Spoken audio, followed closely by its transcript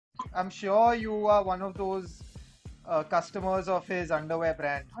I'm sure you are one of those customers of his underwear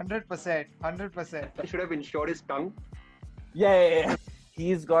brand. 100%, 100%. He should have insured his tongue. Yeah.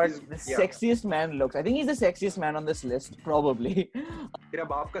 He's got the Yeah. sexiest man looks. I think he's the sexiest man on this list, probably. तेरा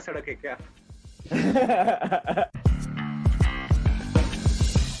बाप का सड़क है क्या?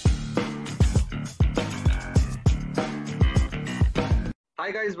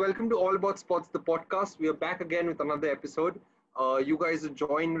 Hi guys, welcome to All About Sports, the podcast. We are back again with another episode. You guys are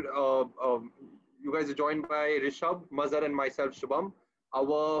joined. You guys are joined by Rishabh, Mazhar, and myself, Shubham.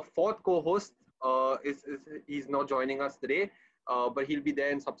 Our fourth co-host he's not joining us today, but he'll be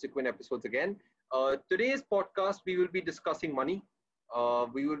there in subsequent episodes again. Today's podcast, we will be discussing money.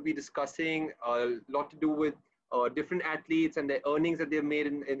 We will be discussing a lot to do with different athletes and their earnings that they've made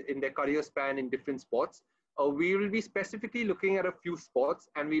in their career span in different sports. We will be specifically looking at a few sports,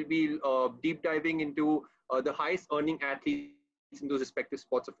 and we'll be deep diving into the highest earning athletes in those respective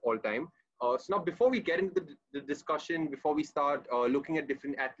sports of all time. So now, before we get into the discussion, before we start looking at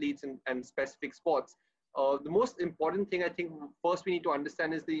different athletes and specific sports, the most important thing I think first we need to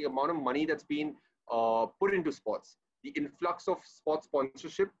understand is the amount of money that's been put into sports. The influx of sports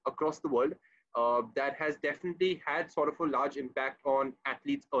sponsorship across the world that has definitely had sort of a large impact on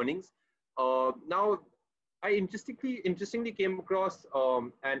athletes' earnings. Now, I interestingly came across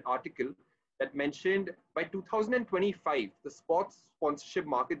an article that mentioned by 2025, the sports sponsorship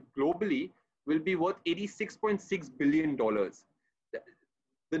market globally will be worth $86.6 billion.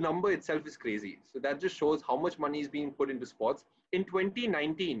 The number itself is crazy. So that just shows how much money is being put into sports. In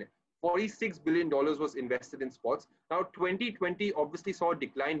 2019, $46 billion was invested in sports. Now, 2020 obviously saw a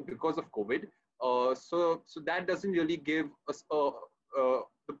decline because of COVID. So that doesn't really give us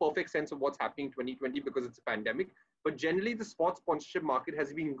the perfect sense of what's happening in 2020 because it's a pandemic. But generally, the sports sponsorship market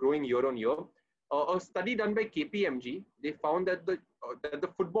has been growing year on year. A study done by KPMG, they found that the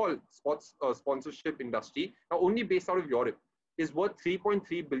football sports sponsorship industry, now only based out of Europe, is worth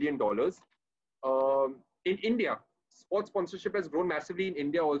 $3.3 billion. In India, sports sponsorship has grown massively in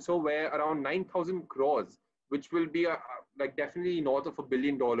India also, where around 9,000 crores, which will be like definitely north of $1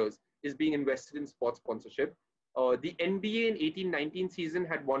 billion, is being invested in sports sponsorship. The NBA in 18-19 season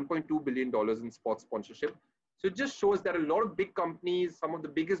had $1.2 billion in sports sponsorship. So it just shows that a lot of big companies, some of the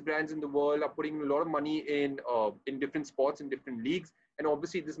biggest brands in the world, are putting a lot of money in different sports, in different leagues. And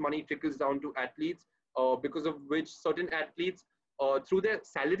obviously this money trickles down to athletes, because of which certain athletes, through their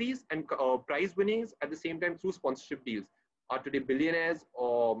salaries and prize winnings, at the same time through sponsorship deals, are today billionaires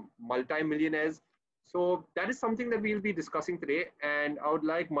or multi-millionaires. So that is something that we'll be discussing today. And I would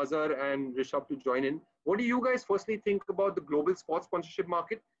like Mazhar and Rishabh to join in. What do you guys firstly think about the global sports sponsorship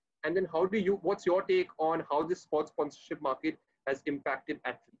market? And then what's your take on how this sports sponsorship market has impacted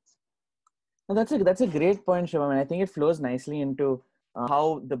athletes? No, that's a great point, Shivam. And I think it flows nicely into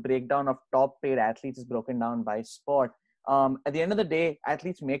how the breakdown of top paid athletes is broken down by sport. At the end of the day,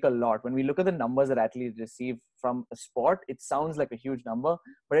 athletes make a lot. When we look at the numbers that athletes receive from a sport, it sounds like a huge number,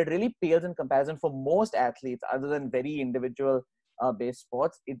 but it really pales in comparison for most athletes, other than very individual based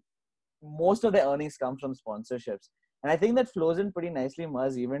sports. Most of their earnings come from sponsorships. And I think that flows in pretty nicely,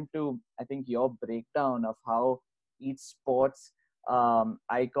 Muzz, even to, I think, your breakdown of how each sports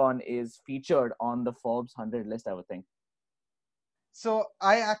icon is featured on the Forbes 100 list, I would think. So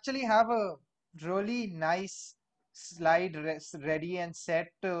I actually have a really nice slide ready and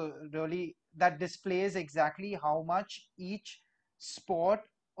set to really that displays exactly how much each sport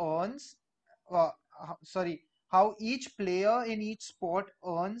earns. Sorry, how each player in each sport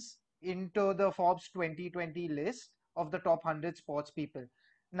earns into the Forbes 2020 list of the top 100 sports people.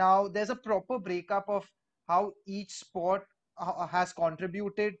 Now, there's a proper breakup of how each sport has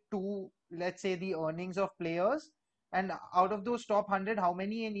contributed to, let's say, the earnings of players, and out of those top 100, how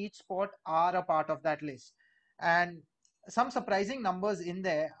many in each sport are a part of that list. And some surprising numbers in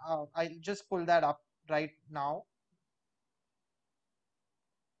there. I'll just pull that up right now.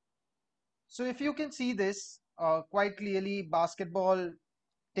 So if you can see this quite clearly, basketball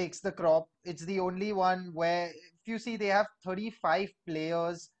takes the crop. It's the only one where, if you see, they have 35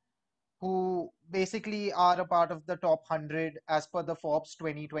 players who basically are a part of the top 100 as per the Forbes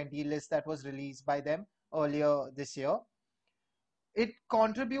 2020 list that was released by them earlier this year. It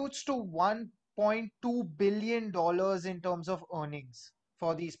contributes to $1.2 billion in terms of earnings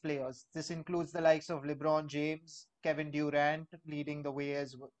for these players. This includes the likes of LeBron James, Kevin Durant leading the way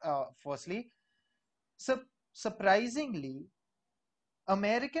as firstly. So surprisingly,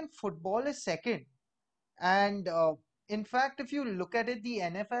 American football is second. And in fact, if you look at it, the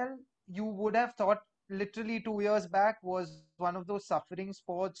NFL, you would have thought literally 2 years back was one of those suffering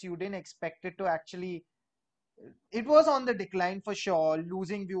sports. You didn't expect it to actually it was on the decline for sure,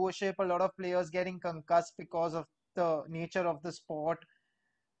 losing viewership, a lot of players getting concussed because of the nature of the sport.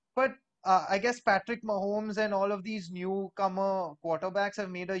 But I guess Patrick Mahomes and all of these newcomer quarterbacks have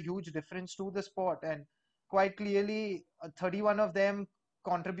made a huge difference to the sport. And quite clearly, 31 of them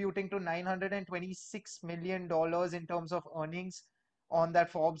contributing to $926 million in terms of earnings on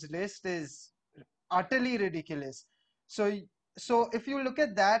that Forbes list is utterly ridiculous. So, so if you look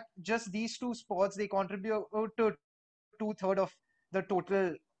at that, just these two sports, they contribute to two-thirds of the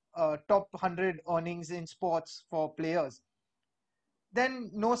total top 100 earnings in sports for players. Then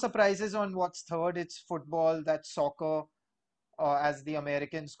no surprises on what's third. It's football, that's soccer, as the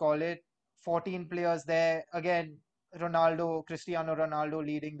Americans call it. 14 players there. Again, Cristiano Ronaldo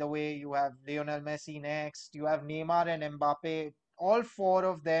leading the way. You have Lionel Messi next. You have Neymar and Mbappe. All four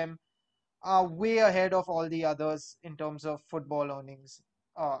of them are way ahead of all the others in terms of football earnings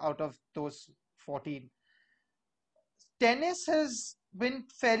out of those 14. Tennis has been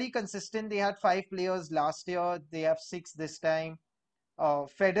fairly consistent. They had five players last year. They have six this time.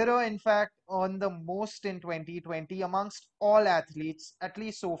 Federer, in fact, earned the most in 2020 amongst all athletes, at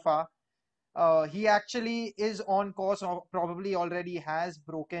least so far. He actually is on course, or probably already has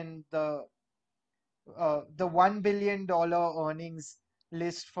broken the $1 billion earnings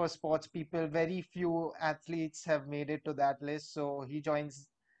list for sports people. Very few athletes have made it to that list, so he joins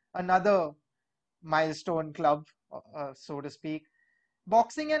another milestone club, so to speak.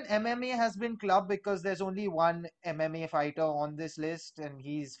 Boxing and MMA has been clubbed because there's only one MMA fighter on this list, and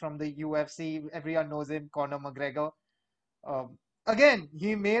he's from the UFC. Everyone knows him, Conor McGregor. Again,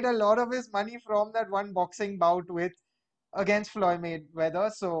 he made a lot of his money from that one boxing bout with against Floyd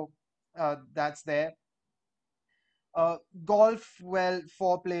Mayweather, so that's there. Uh, Golf, well,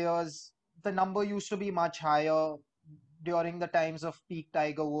 four players. The number used to be much higher during the times of peak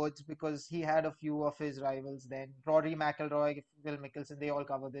Tiger Woods because he had a few of his rivals then. Rory McIlroy, Phil Mickelson, they all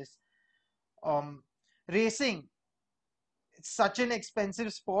cover this. Um, Racing, it's such an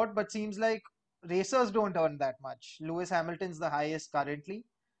expensive sport, but seems like racers don't earn that much. Lewis Hamilton's the highest currently.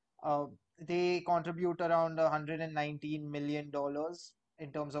 Uh, they contribute around $119 million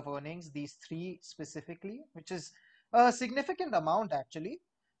in terms of earnings, these three specifically, which is a significant amount actually.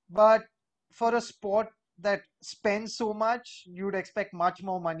 But for a sport that spends so much, you'd expect much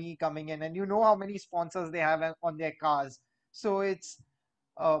more money coming in. And you know how many sponsors they have on their cars. So it's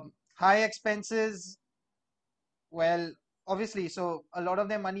high expenses. Well, obviously, so a lot of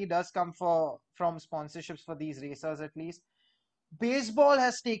their money does come from sponsorships for these racers at least. Baseball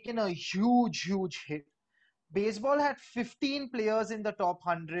has taken a huge hit. Baseball had 15 players in the top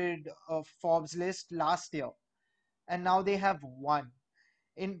 100 of Forbes list last year, and now they have one.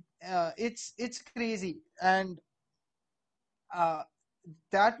 It's crazy, and uh,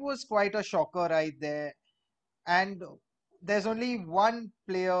 that was quite a shocker right there. And there's only one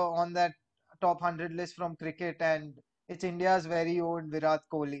player on that top 100 list from cricket, and it's India's very own Virat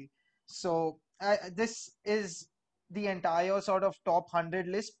Kohli. So this is the entire sort of top 100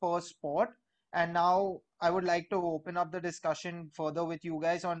 list per sport. And now I would like to open up the discussion further with you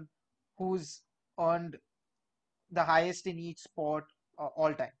guys on who's earned the highest in each sport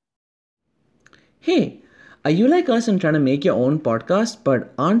all time. Hey, are you like us and trying to make your own podcast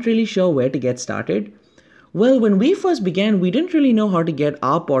but aren't really sure where to get started? Well, when we first began, we didn't really know how to get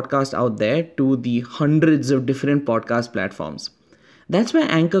our podcast out there to the hundreds of different podcast platforms. That's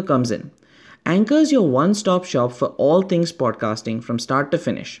where Anchor comes in. Anchor is your one stop shop for all things podcasting from start to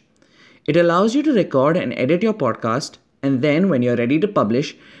finish. It allows you to record and edit your podcast, and then when you're ready to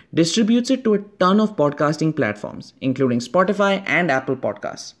publish, distributes it to a ton of podcasting platforms, including Spotify and Apple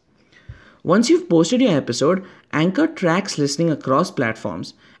Podcasts. Once you've posted your episode, Anchor tracks listening across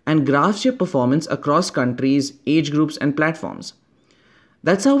platforms and graphs your performance across countries, age groups, and platforms.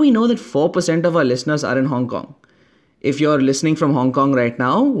 That's how we know that 4% of our listeners are in Hong Kong. If you're listening from Hong Kong right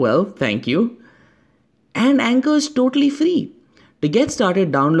now, well, thank you. And Anchor is totally free. To get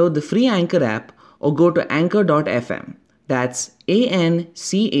started, download the free Anchor app or go to anchor.fm. That's ANCHOR.fm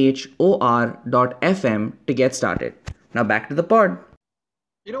to get started. Now back to the pod.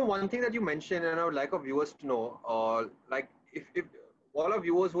 You know, one thing that you mentioned, and I would like our viewers to know, like if all our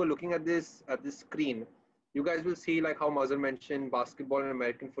viewers who are looking at this screen, you guys will see like how Mazhar mentioned basketball and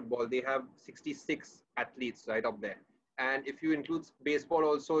American football. They have 66 athletes right up there, and if you include baseball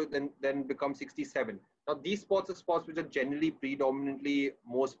also, then become 67. Now these sports are sports which are generally predominantly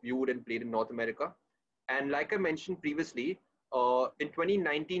most viewed and played in North America, and like I mentioned previously, in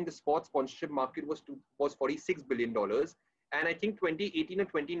 2019 the sports sponsorship market was $46 billion. And I think 2018 and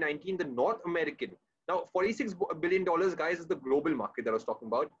 2019, the North American Now, $46 billion, guys, is the global market that I was talking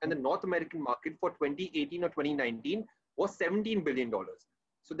about. And the North American market for 2018 or 2019 was $17 billion.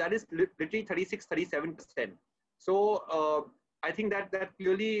 So that is literally 36, 37%. So I think that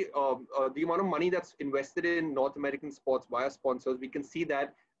clearly the amount of money that's invested in North American sports via sponsors, we can see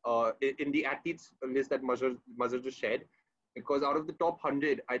that in the athletes list that Mazhar just shared. Because out of the top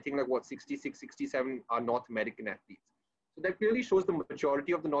 100, I think like what, 66, 67 are North American athletes. So that clearly shows the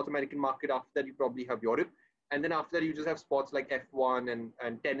maturity of the North American market. After that, you probably have Europe. And then after that, you just have sports like F1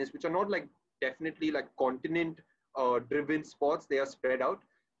 and tennis, which are not like definitely like continent driven sports. They are spread out.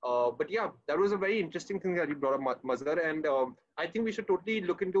 But yeah, that was a very interesting thing that you brought up, Mazhar. And I think we should totally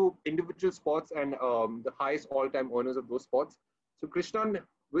look into individual sports and the highest all-time owners of those sports. So Krishnan,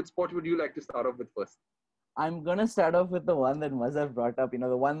 which sport would you like to start off with first? I'm gonna start off with the one that Mazhar brought up.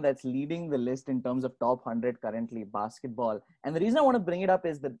 The one that's leading the list in terms of top 100 currently, basketball. And the reason I want to bring it up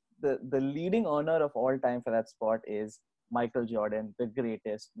is that the leading owner of all time for that sport is Michael Jordan, the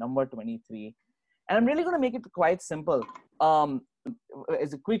greatest, number 23. And I'm really gonna make it quite simple.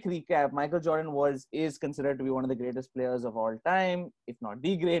 As a quick recap, Michael Jordan is considered to be one of the greatest players of all time, if not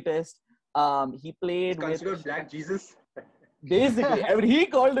the greatest. He played He's considered Black Jesus. Basically, I mean, he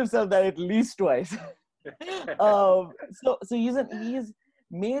called himself that at least twice. So he's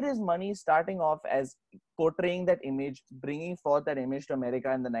made his money starting off as portraying that image, bringing forth that image to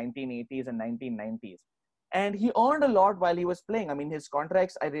America in the 1980s and 1990s, and he earned a lot while he was playing. I mean, his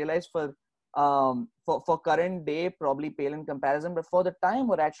contracts, I realized, for current day probably pale in comparison, but for the time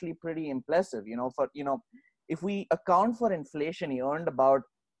were actually pretty impressive. If we account for inflation, he earned about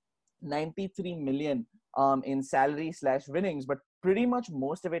 93 million in salary / winnings, but pretty much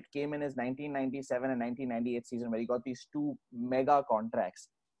most of it came in his 1997 and 1998 season, where he got these two mega contracts.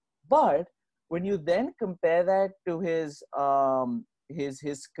 But when you then compare that to his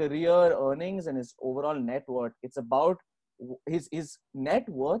career earnings and his overall net worth, it's about his net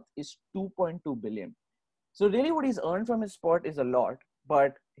worth is 2.2 billion. So really what he's earned from his sport is a lot,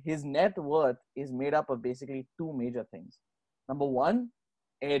 but his net worth is made up of basically two major things. Number one,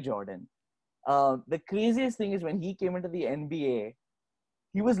 Air Jordan. The craziest thing is when he came into the NBA,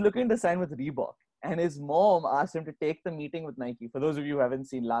 he was looking to sign with Reebok, and his mom asked him to take the meeting with Nike. For those of you who haven't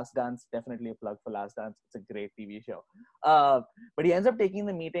seen Last Dance, definitely a plug for Last Dance. It's a great TV show. But he ends up taking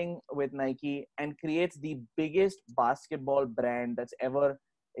the meeting with Nike and creates the biggest basketball brand that's ever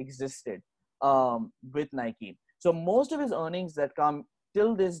existed with Nike. So most of his earnings that come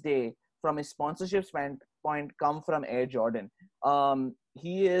till this day from his sponsorship standpoint come from Air Jordan.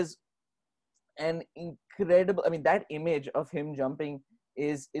 He is an incredible, I mean, that image of him jumping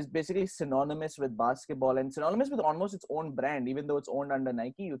is basically synonymous with basketball and synonymous with almost its own brand. Even though it's owned under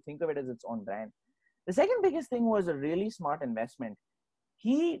Nike, you think of it as its own brand. The second biggest thing was a really smart investment.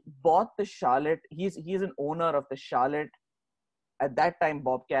 He bought the Charlotte, he's an owner of the Charlotte, at that time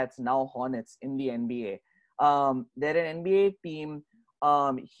Bobcats, now Hornets, in the NBA. They're an NBA team.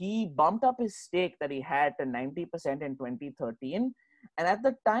 He bumped up his stake that he had to 90% in 2013. And at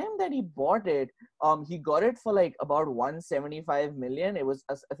the time that he bought it, he got it for like about 175 million. It was,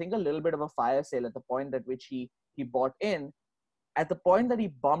 I think, a little bit of a fire sale at the point at which he bought in. At the point that he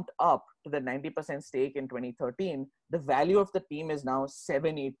bumped up to the 90% stake in 2013, the value of the team is now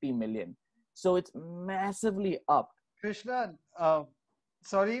 780 million. So it's massively up. Krishna,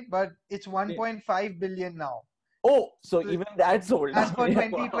 sorry, but it's 1.5 billion now. Oh, so even that's old. As per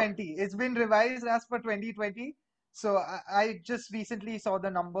 2020. It's been revised as per 2020. So I just recently saw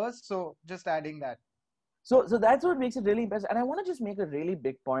the numbers. So just adding that. So that's what makes it really impressive. And I want to just make a really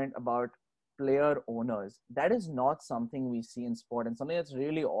big point about player owners. That is not something we see in sport, and something that's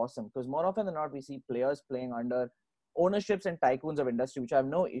really awesome, because more often than not, we see players playing under ownerships and tycoons of industry, which I have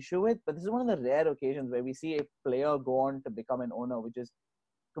no issue with. But this is one of the rare occasions where we see a player go on to become an owner, which is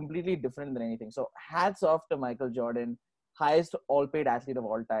completely different than anything. So hats off to Michael Jordan, highest all-paid athlete of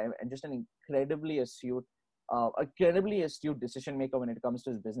all time, and just an incredibly astute decision maker when it comes to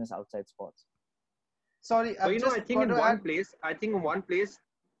his business outside sports. Sorry, I think in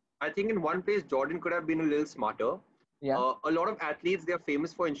one place, Jordan could have been a little smarter. Yeah. A lot of athletes, they are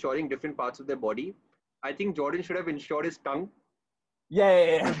famous for insuring different parts of their body. I think Jordan should have insured his tongue.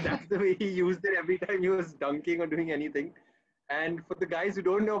 Yeah. That's the way he used it every time he was dunking or doing anything. And for the guys who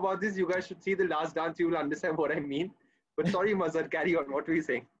don't know about this, you guys should see The Last Dance. You will understand what I mean. But sorry, Mazhar, carry on. What were you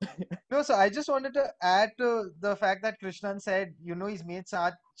saying? No, so I just wanted to add to the fact that Krishnan said, he's made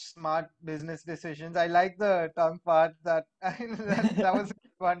such smart business decisions. I like the tongue part. That was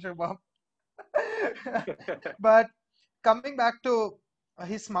one, Shubham. But coming back to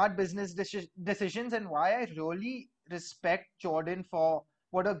his smart business decisions and why I really respect Jordan for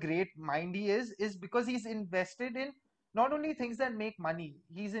what a great mind he is because he's invested in not only things that make money,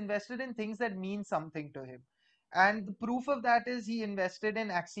 he's invested in things that mean something to him. And the proof of that is he invested in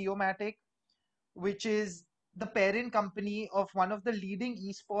Axiomatic, which is the parent company of one of the leading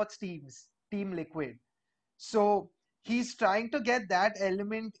esports teams, Team Liquid. So he's trying to get that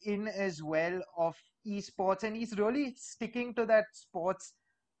element in as well of esports, and he's really sticking to that sports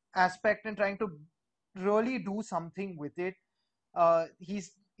aspect and trying to really do something with it.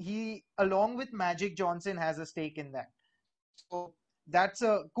 He along with Magic Johnson has a stake in that. So that's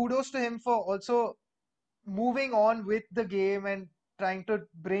a kudos to him for also moving on with the game and trying to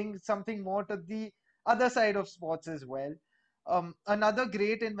bring something more to the other side of sports as well. Another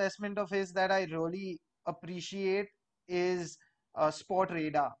great investment of his that I really appreciate is Sport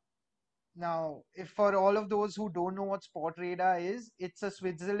Radar. Now, if for all of those who don't know what Sport Radar is, it's a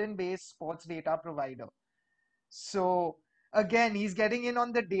Switzerland-based sports data provider. So again, he's getting in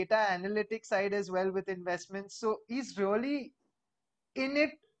on the data analytics side as well with investments. So he's really in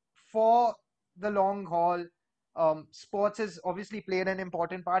it for the long haul. Sports has obviously played an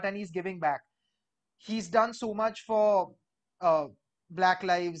important part, and he's giving back. He's done so much for uh, Black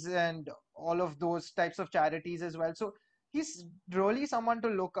Lives and all of those types of charities as well. So he's really someone to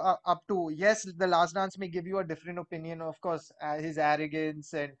look up to. Yes, The Last Dance may give you a different opinion, of course, his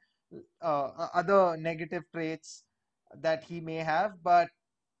arrogance and other negative traits that he may have, but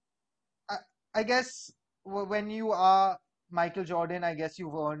I, I guess when you are Michael Jordan, I guess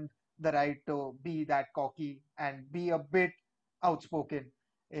you've earned the right to be that cocky and be a bit outspoken,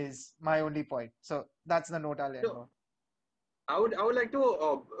 is my only point. So that's the note I'll end No, on. I would like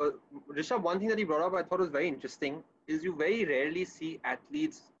to, Rishabh, one thing that you brought up I thought was very interesting is you very rarely see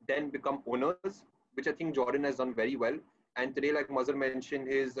athletes then become owners, which I think Jordan has done very well. And today, like Mazhar mentioned,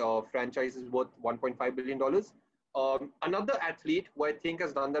 his franchise is worth $1.5 billion. Another athlete who I think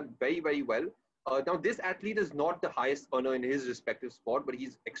has done that very, very well. Now, this athlete is not the highest earner in his respective sport, but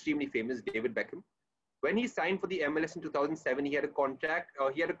he's extremely famous, David Beckham. When he signed for the MLS in 2007, he had a contract.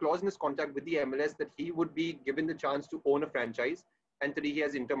 He had a clause in his contract with the MLS that he would be given the chance to own a franchise. And today he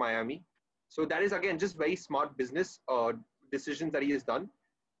has Inter Miami. So that is again just very smart business decisions that he has done.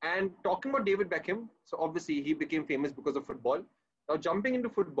 And talking about David Beckham, so obviously he became famous because of football. Now jumping into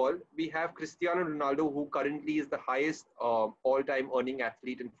football, we have Cristiano Ronaldo, who currently is the highest all-time earning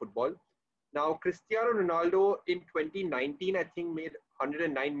athlete in football. Now Cristiano Ronaldo in 2019, I think, made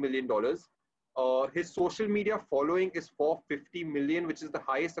 $109 million. His social media following is 450 million, which is the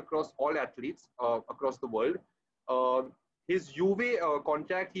highest across all athletes across the world. Uh, his Juve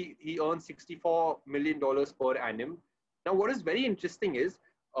contract, he earns $64 million per annum. Now, what is very interesting is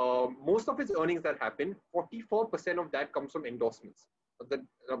most of his earnings that happen, 44% of that comes from endorsements.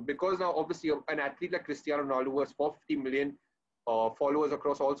 Because now, obviously, an athlete like Cristiano Ronaldo who has 450 million followers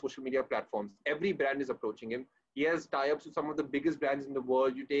across all social media platforms, every brand is approaching him. He has tie-ups with some of the biggest brands in the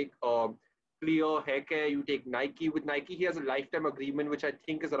world. You take Clear hair care, you take Nike. With Nike, he has a lifetime agreement, which I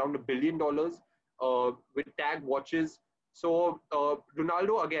think is around $1 billion with tag watches. So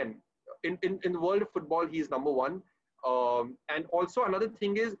Ronaldo, again, in the world of football, he is number one. And also another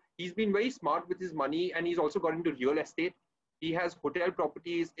thing is he's been very smart with his money, and he's also got into real estate. He has hotel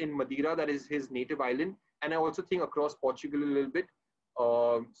properties in Madeira, that is his native island, and I also think across Portugal a little bit.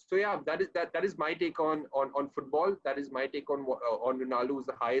 So yeah, that is my take on football. That is my take on Ronaldo, who's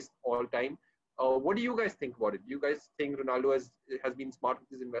the highest all time. What do you guys think about it? Do you guys think Ronaldo has been smart with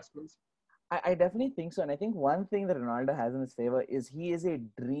his investments? I definitely think so. And I think one thing that Ronaldo has in his favor is he is a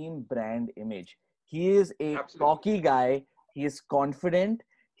dream brand image. He is a Absolutely. cocky guy. He is confident.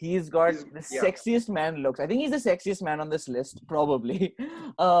 He's got the Yeah. sexiest man looks. I think he's the sexiest man on this list, probably.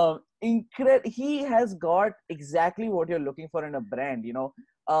 He has got exactly what you're looking for in a brand, you know.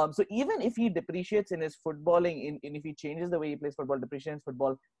 So even if he depreciates in his footballing, in if he changes the way he plays football, depreciates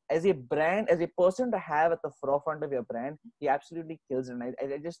football, as a brand, as a person to have at the forefront of your brand, he absolutely kills it. And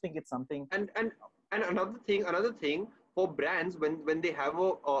I just think it's something. And another thing for brands, when they have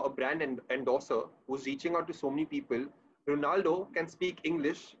a brand endorser who's reaching out to so many people, Ronaldo can speak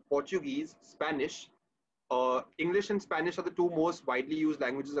English, Portuguese, Spanish. English and Spanish are the two most widely used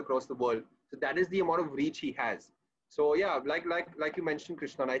languages across the world. So that is the amount of reach he has. So yeah, like you mentioned,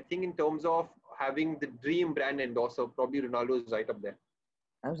 Krishnan, I think in terms of having the dream brand endorser, probably Ronaldo is right up there.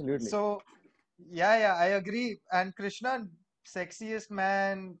 Absolutely. So, yeah, I agree. And Krishna, sexiest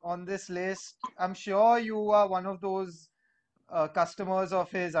man on this list. I'm sure you are one of those customers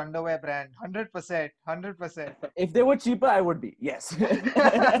of his underwear brand. 100%, 100%. If they were cheaper, I would be. Yes.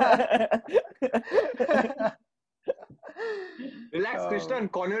 Relax, Um,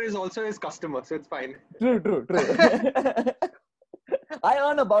 Krishnan. Connor is also his customer, so it's fine. True. I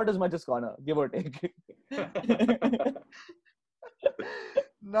earn about as much as Connor, give or take.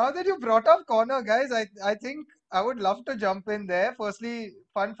 Now that you brought up Conor, guys, I think I would love to jump in there. Firstly,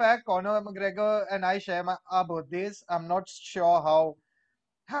 fun fact, Conor McGregor and I share our birthdays. I'm not sure how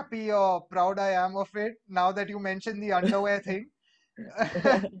happy or proud I am of it now that you mentioned the underwear thing.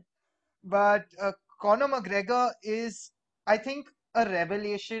 But Conor McGregor is, I think, a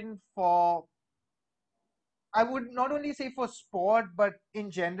revelation for, I would not only say for sport, but in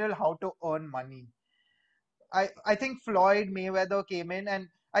general, how to earn money. I think Floyd Mayweather came in, and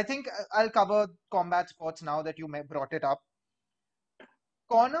I think I'll cover combat sports now that you brought it up.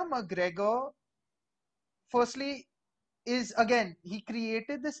 Conor McGregor, firstly, is again, he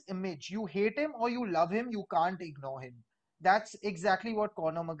created this image. You hate him or you love him, you can't ignore him. That's exactly what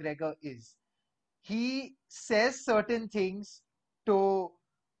Conor McGregor is. He says certain things to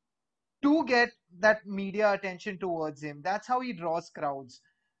get that media attention towards him. That's how he draws crowds.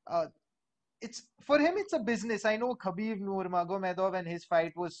 Uh, it's for him, it's a business. I know Khabib Nurmagomedov and his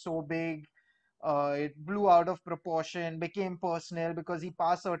fight was so big, it blew out of proportion, became personal because he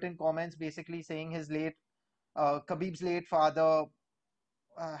passed certain comments basically saying his late Khabib's late father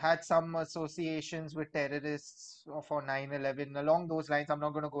had some associations with terrorists for 9/11 along those lines. I'm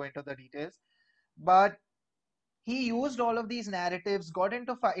not going to go into the details, but he used all of these narratives, got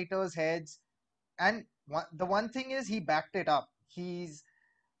into fighters' heads, and the one thing is he backed it up.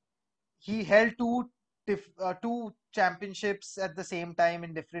 He held two championships at the same time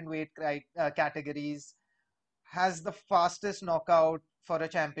in different categories. Has the fastest knockout for a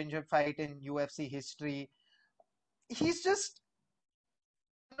championship fight in UFC history. He's just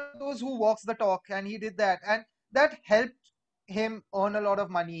one of those who walks the talk, and he did that, and that helped him earn a lot of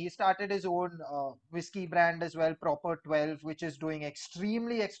money. He started his own whiskey brand as well, Proper 12, which is doing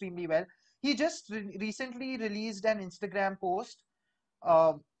extremely well. He just recently released an Instagram post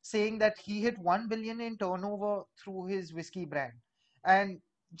saying that he hit 1 billion in turnover through his whiskey brand. And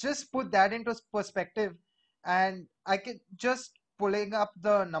just put that into perspective, and I can just pulling up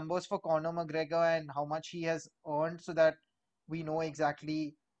the numbers for Conor McGregor and how much he has earned so that we know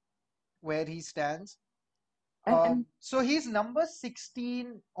exactly where he stands. And So he's number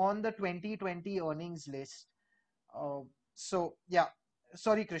 16 on the 2020 earnings list. So yeah,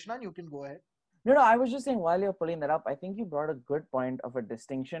 sorry, Krishnan, you can go ahead. no, I was just saying while you're pulling that up, I think you brought a good point of a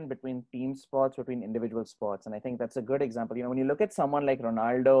distinction between team sports, between individual sports. And I think that's a good example. When you look at someone like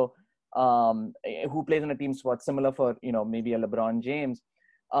Ronaldo, who plays in a team sport similar for, maybe a LeBron James,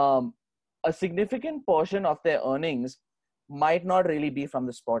 um, a significant portion of their earnings might not really be from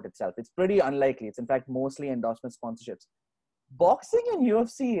the sport itself. It's pretty unlikely. It's in fact mostly endorsement sponsorships. Boxing and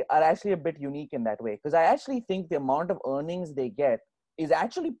UFC are actually a bit unique in that way because I actually think the amount of earnings they get is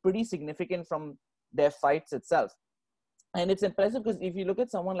actually pretty significant from their fights itself. And it's impressive because if you look at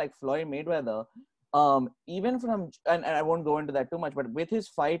someone like Floyd Mayweather, even from, and I won't go into that too much, but with his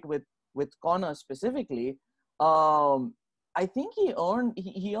fight with Conor specifically, I think he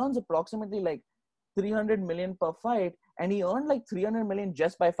earns approximately like 300 million per fight, and he earned like 300 million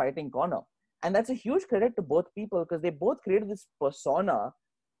just by fighting Conor. And that's a huge credit to both people because they both created this persona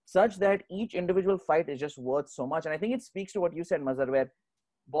such that each individual fight is just worth so much. And I think it speaks to what you said, Mazhar, where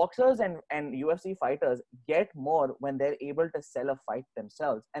boxers and UFC fighters get more when they're able to sell a fight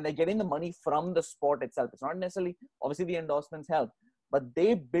themselves and they're getting the money from the sport itself. It's not necessarily, obviously the endorsements help, but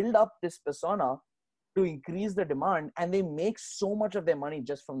they build up this persona to increase the demand and they make so much of their money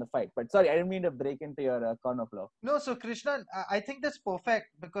just from the fight. But sorry, I didn't mean to break into your corner flow. No, so Krishnan, I think that's perfect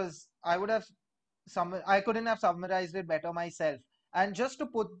because I couldn't have summarized it better myself. And just to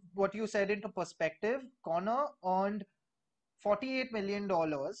put what you said into perspective, Conor earned $48 million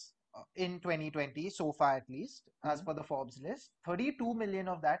in 2020 so far, at least, as per the Forbes list. 32 million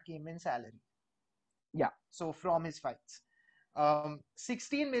of that came in salary. Yeah. So from his fights.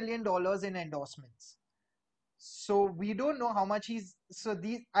 $16 million in endorsements. So we don't know how much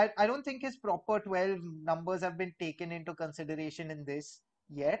I don't think his proper 12 numbers have been taken into consideration in this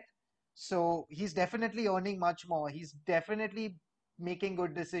yet. So he's definitely earning much more. He's definitely making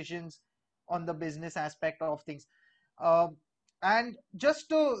good decisions on the business aspect of things. And just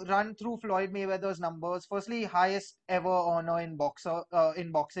to run through Floyd Mayweather's numbers, firstly, highest ever earner in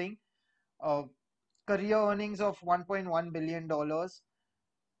boxing, uh, career earnings of $1.1 billion.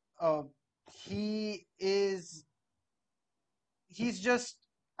 Uh, he is he's just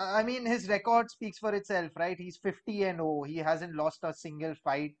I mean his record speaks for itself, right? He's 50-0. He hasn't lost a single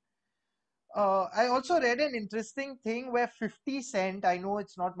fight. I also read an interesting thing where 50 Cent, I know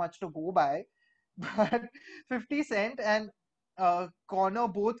it's not much to go by, but 50 Cent and Conor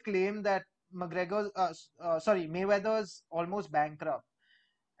both claim that Mayweather's almost bankrupt.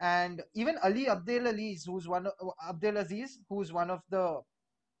 And even Abdel Aziz, who's one of the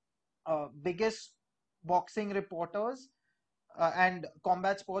biggest boxing reporters and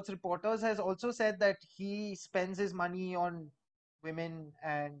combat sports reporters, has also said that he spends his money on women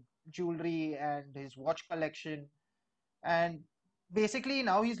and jewelry and his watch collection. And basically,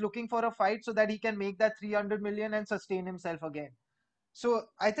 now he's looking for a fight so that he can make that 300 million and sustain himself again. So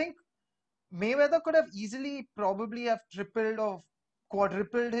I think Mayweather could have easily probably have tripled or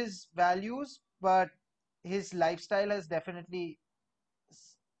quadrupled his values, but his lifestyle has definitely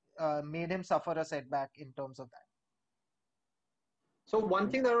made him suffer a setback in terms of that. So one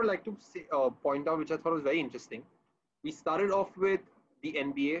thing that I would like to say, point out, which I thought was very interesting, we started off with the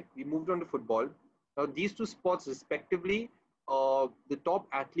NBA, we moved on to football. Now these two sports, respectively, the top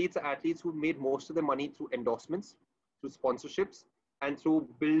athletes are athletes who made most of their money through endorsements, through sponsorships, and through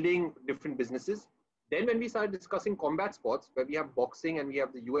building different businesses. Then when we started discussing combat sports, where we have boxing and we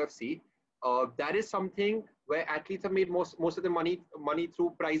have the UFC, that is something where athletes have made most of the money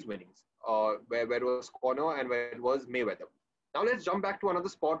through prize winnings, where it was Conor and where it was Mayweather. Now let's jump back to another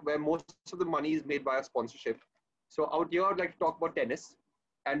sport where most of the money is made by a sponsorship. So out here, I'd like to talk about tennis,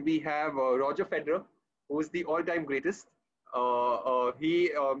 and we have Roger Federer, who is the all-time greatest. I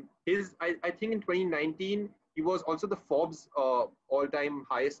think in 2019 he was also the Forbes all-time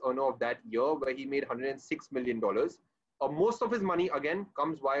highest earner of that year, where he made $106 million. Most of his money again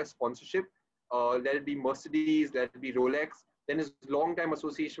comes via sponsorship. Let it be Mercedes, let it be Rolex. Then his long-time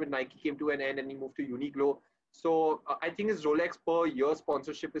association with Nike came to an end, and he moved to Uniqlo. So I think his Rolex per year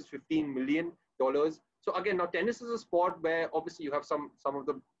sponsorship is $15 million. So again, now tennis is a sport where obviously you have some of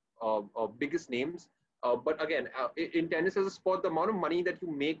the biggest names. But again, in tennis as a sport, the amount of money that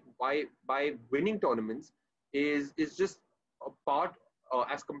you make by winning tournaments is just a part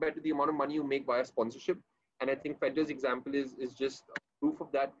as compared to the amount of money you make via sponsorship. And I think Federer's example is just proof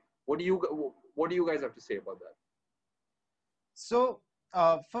of that. What do you guys have to say about that? So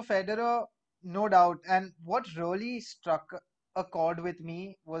for Federer, no doubt. And what really struck a chord with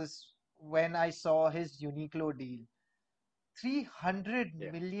me was when I saw his Uniqlo deal. $300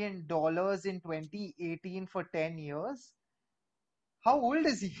 Yeah. million in 2018 for 10 years. How old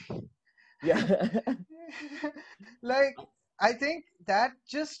is he? Yeah. Like, I think that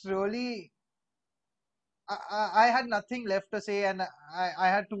just really, I had nothing left to say, and I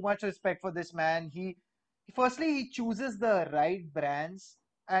had too much respect for this man. Firstly, he chooses the right brands,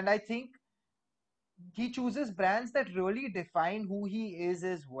 and I think he chooses brands that really define who he is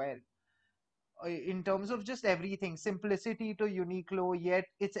as well. In terms of just everything, simplicity to Uniqlo, yet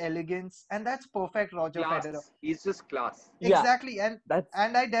its elegance, and that's perfect, Roger Federer. Class. He's just class. Yeah, Exactly, and that's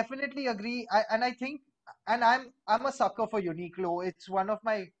and I definitely agree. I think, and I'm a sucker for Uniqlo. It's one of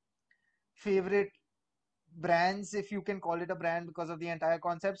my favorite brands, if you can call it a brand, because of the entire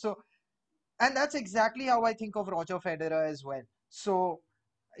concept. So, and that's exactly how I think of Roger Federer as well. So,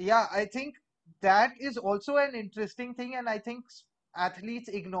 yeah, I think that is also an interesting thing, and I think athletes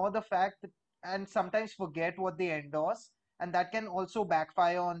ignore the fact and sometimes forget what they endorse, and that can also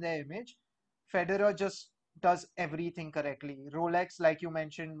backfire on their image. Federer just does everything correctly. Rolex, like you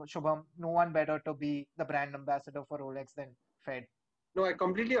mentioned, Shubham, no one better to be the brand ambassador for Rolex than Fed. No, I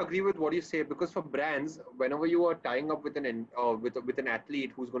completely agree with what you say, because for brands, whenever you are tying up with with an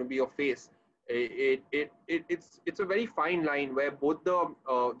athlete who's going to be your face, it's a very fine line where both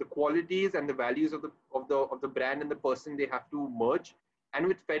the qualities and the values of the brand and the person, they have to merge. And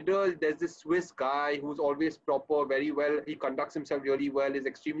with Federer, there's this Swiss guy who's always proper, very well. He conducts himself really well, is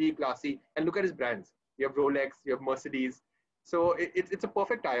extremely classy. And look at his brands. You have Rolex, you have Mercedes. So it's a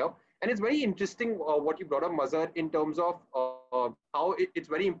perfect tie-up. And it's very interesting what you brought up, Mazhar, in terms of how it's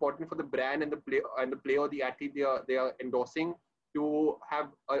very important for the brand and the player, the athlete they are endorsing, to have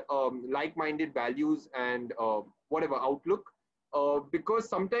like-minded values and whatever outlook, because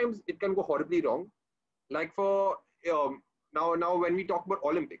sometimes it can go horribly wrong. Like for now when we talk about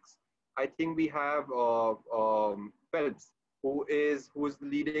Olympics, I think we have Phelps, who is the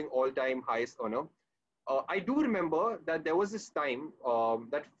leading all-time highest earner. I do remember that there was this time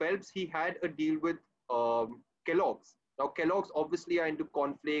that Phelps, he had a deal with Kellogg's. Now Kellogg's obviously are into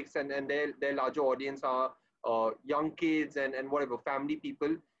cornflakes, and their larger audience are young kids and whatever, family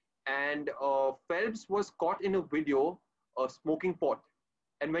people. And Phelps was caught in a video smoking pot.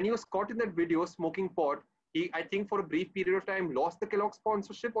 And when he was caught in that video smoking pot, he, I think for a brief period of time, lost the Kellogg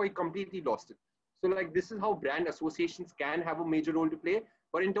sponsorship, or he completely lost it. So like, this is how brand associations can have a major role to play.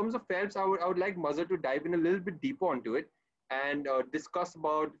 But in terms of Phelps, I would like Mazhar to dive in a little bit deeper onto it and discuss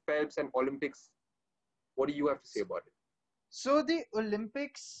about Phelps and Olympics. What do you have to say about it? So the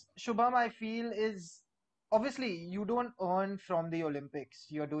Olympics, Shubham, I feel is obviously you don't earn from the Olympics.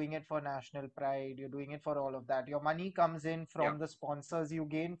 You're doing it for national pride. You're doing it for all of that. Your money comes in Yeah. from the sponsors you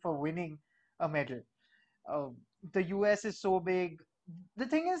gain for winning a medal. Uh, the US is so big. The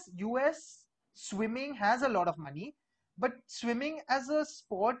thing is, US swimming has a lot of money, but swimming as a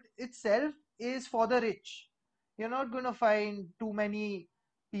sport itself is for the rich. You're not going to find too many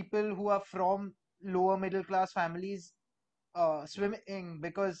people who are from lower middle class families swimming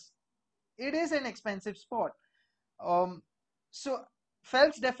because it is an expensive sport. Um, so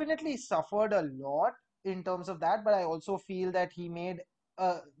Phelps definitely suffered a lot in terms of that, but I also feel that he made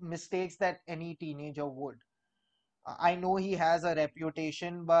mistakes that any teenager would. I know he has a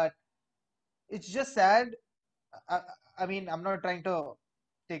reputation, but it's just sad. I, I mean, I'm not trying to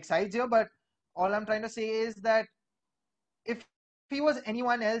take sides here, but all I'm trying to say is that if he was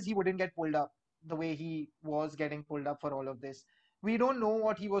anyone else, he wouldn't get pulled up the way he was getting pulled up for all of this. We don't know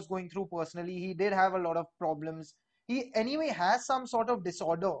what he was going through personally. He did have a lot of problems. He anyway has some sort of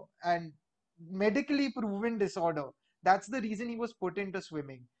disorder and medically proven disorder. That's the reason he was put into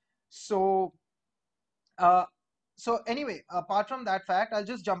swimming. So, uh, so anyway, apart from that fact, I'll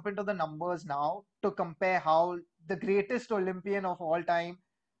just jump into the numbers now to compare how the greatest Olympian of all time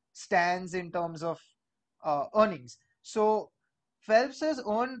stands in terms of earnings. So Phelps has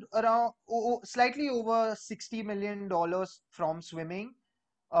earned around slightly over $60 million from swimming.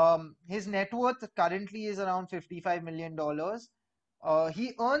 His net worth currently is around $55 million.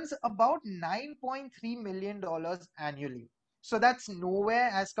 He earns about $9.3 million annually. So that's nowhere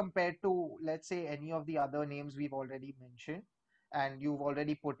as compared to, let's say, any of the other names we've already mentioned. And you've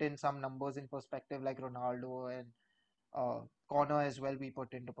already put in some numbers in perspective, like Ronaldo and Connor as well, we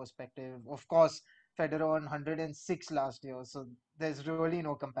put into perspective. Of course, Federer on 106 last year, so there's really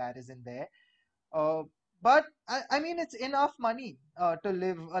no comparison there. Uh, but I mean, it's enough money to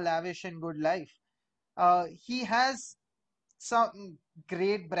live a lavish and good life. He has some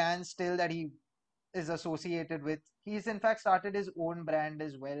great brands still that he is associated with. He's in fact started his own brand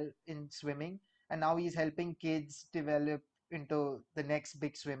as well in swimming, and now he's helping kids develop into the next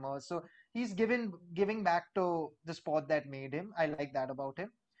big swimmers. So he's giving back to the sport that made him. I like that about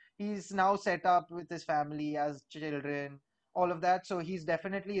him. He's now set up with his family as children, all of that. So he's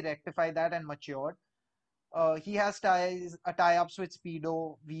definitely rectified that and matured. He has tie-ups with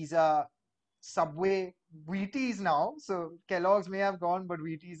Speedo, Visa, Subway, Wheaties now. So Kellogg's may have gone, but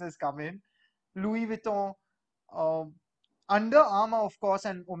Wheaties has come in. Louis Vuitton, um, Under Armour, of course,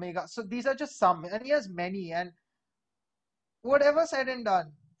 and Omega. So these are just some, and he has many. And whatever said and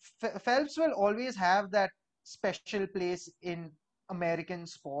done, Phelps will always have that special place in American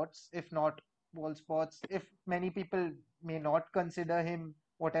sports, if not world sports. If many people may not consider him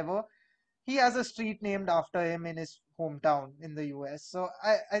whatever, he has a street named after him in his hometown in the US. So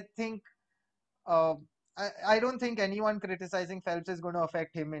I think uh, I don't think anyone criticizing Phelps is going to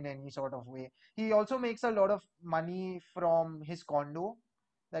affect him in any sort of way. He also makes a lot of money from his condo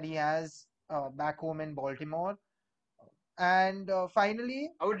that he has back home in Baltimore. And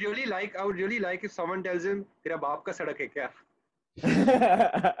finally, I would really like if someone tells him, "तेरा बाप का सड़क है क्या?"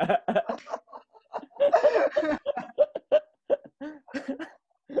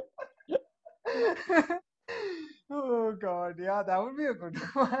 oh God, yeah, that would be a good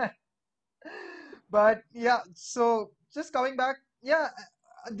one. But yeah, so just coming back, yeah,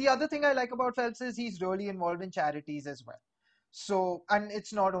 the other thing I like about Phelps is he's really involved in charities as well. So, and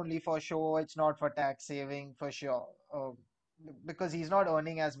it's not only for show, it's not for tax saving for sure, because he's not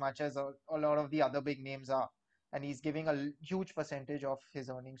earning as much as a lot of the other big names are, and he's giving a huge percentage of his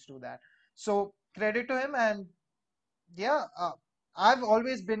earnings to that. So, credit to him, and yeah, I've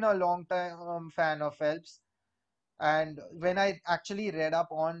always been a long time fan of Phelps, and when I actually read up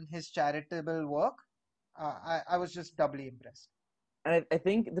on his charitable work, I was just doubly impressed. And I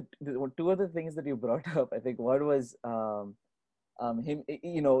think the two other things that you brought up, I think one was him,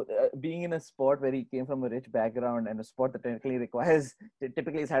 being in a sport where he came from a rich background and a sport that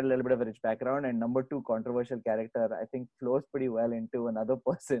typically has had a little bit of a rich background. And number two, controversial character, I think flows pretty well into another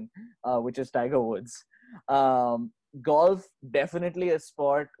person, which is Tiger Woods. Golf, definitely a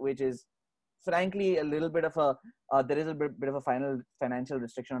sport which is frankly a little bit of a there is a bit of a financial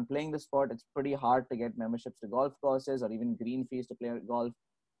restriction on playing the sport. It's pretty hard to get memberships to golf courses or even green fees to play golf.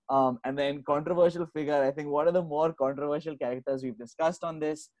 And then controversial figure, I think one of the more controversial characters we've discussed on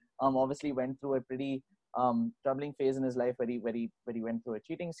this, obviously went through a pretty troubling phase in his life where he went through a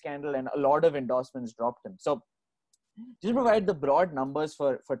cheating scandal and a lot of endorsements dropped him. So just to provide the broad numbers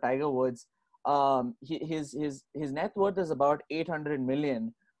for Tiger Woods, his net worth is about 800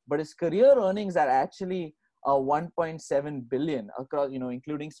 million, but his career earnings are actually 1.7 billion across,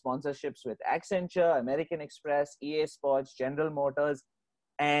 including sponsorships with Accenture, American Express, EA Sports, General Motors,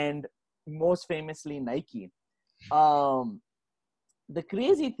 and most famously Nike. Um, the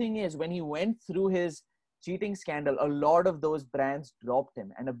crazy thing is, when he went through his cheating scandal, a lot of those brands dropped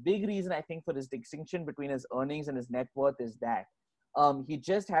him. And a big reason, I think, for this distinction between his earnings and his net worth is that he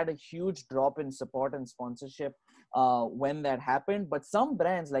just had a huge drop in support and sponsorship when that happened. But some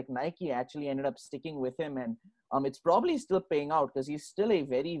brands like Nike actually ended up sticking with him, and it's probably still paying out because he's still a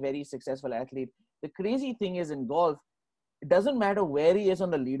very, very successful athlete. The crazy thing is, in golf, it doesn't matter where he is on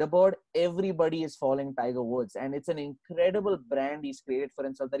the leaderboard, everybody is following Tiger Woods. And it's an incredible brand he's created for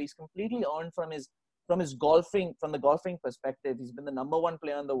himself that he's completely earned from his golfing, from the golfing perspective. He's been the number one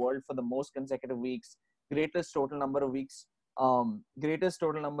player in the world for the most consecutive weeks, greatest total number of weeks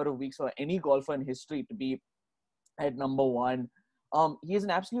for any golfer in history to be at number one. He is an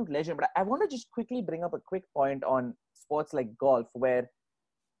absolute legend. But I want to just quickly bring up a quick point on sports like golf, where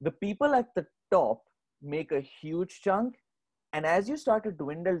the people at the top make a huge chunk. And as you start to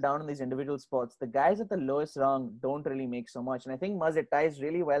dwindle down in these individual sports, the guys at the lowest rung don't really make so much. And I think, Muzz, it ties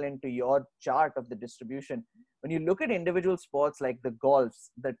really well into your chart of the distribution. When you look at individual sports like the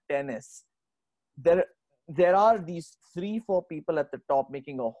golfs, the tennis, there are these 3-4 people at the top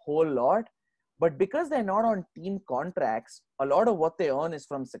making a whole lot. But because they're not on team contracts, a lot of what they earn is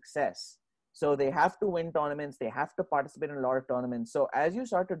from success. So they have to win tournaments. They have to participate in a lot of tournaments. So as you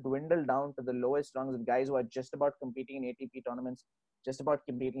start to dwindle down to the lowest rungs of guys who are just about competing in ATP tournaments, just about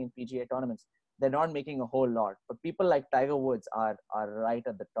competing in PGA tournaments, they're not making a whole lot. But people like Tiger Woods are right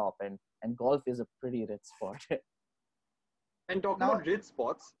at the top, and golf is a pretty rich sport. And talking Now, about rich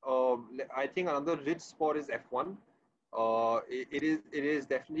spots, I think another rich sport is F1. It is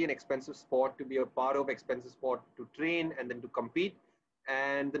definitely an expensive sport to be a part of, expensive sport to train and then to compete.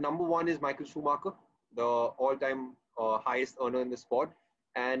 And the number one is Michael Schumacher, the all-time highest earner in the sport.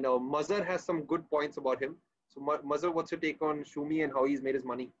 And Mazhar has some good points about him. So Mazhar, what's your take on Shumi and how he's made his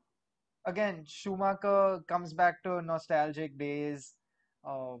money? again, Schumacher comes back to nostalgic days.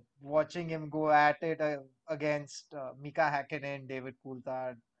 Watching him go at it against Mika Hakkinen, David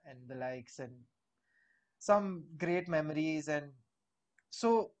Coulthard, and the likes, and some great memories. And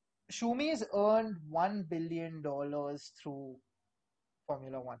so, Shumi's earned $1 billion through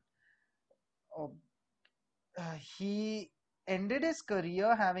Formula One. Uh, he ended his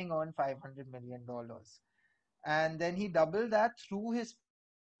career having earned $500 million, and then he doubled that through his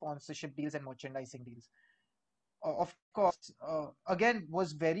sponsorship deals and merchandising deals. Of course, again,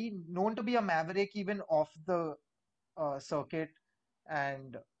 was very known to be a maverick even off the circuit,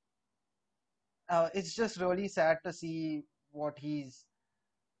 and it's just really sad to see what he's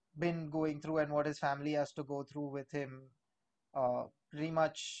been going through and what his family has to go through with him. Pretty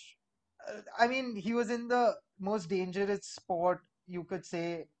much, I mean, he was in the most dangerous sport, you could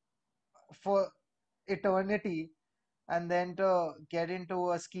say, for eternity, and then to get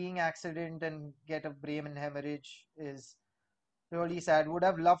into a skiing accident and get a brain hemorrhage is really sad. Would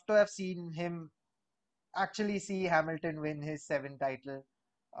have loved to have seen him actually see Hamilton win his seventh title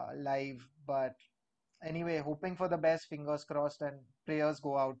live, but anyway, hoping for the best, fingers crossed, and prayers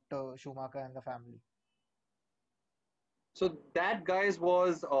go out to Schumacher and the family. So that, guys,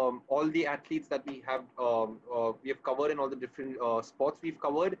 was all the athletes that we have covered in all the different sports we've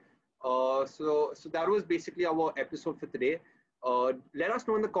covered. So that was basically our episode for today. Let us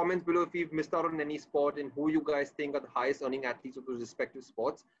know in the comments below if we've missed out on any sport and who you guys think are the highest earning athletes of those respective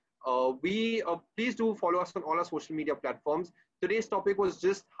sports. We Please do follow us on all our social media platforms. Today's topic was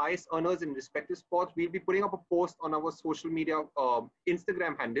just highest earners in respective sports. We'll be putting up a post on our social media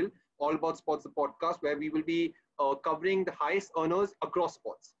Instagram handle, All About Sports the podcast, where we will be covering the highest earners across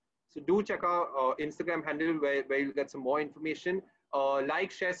sports. So do check our Instagram handle where you'll get some more information.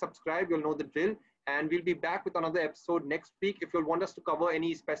 Like, share, subscribe. You'll know the drill. And we'll be back with another episode next week. If you'll want us to cover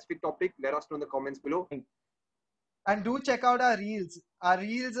any specific topic, let us know in the comments below. And do check out our reels. Our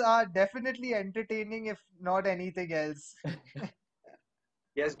reels are definitely entertaining, if not anything else.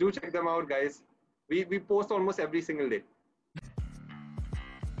 Yes, do check them out, guys. We post almost every single day.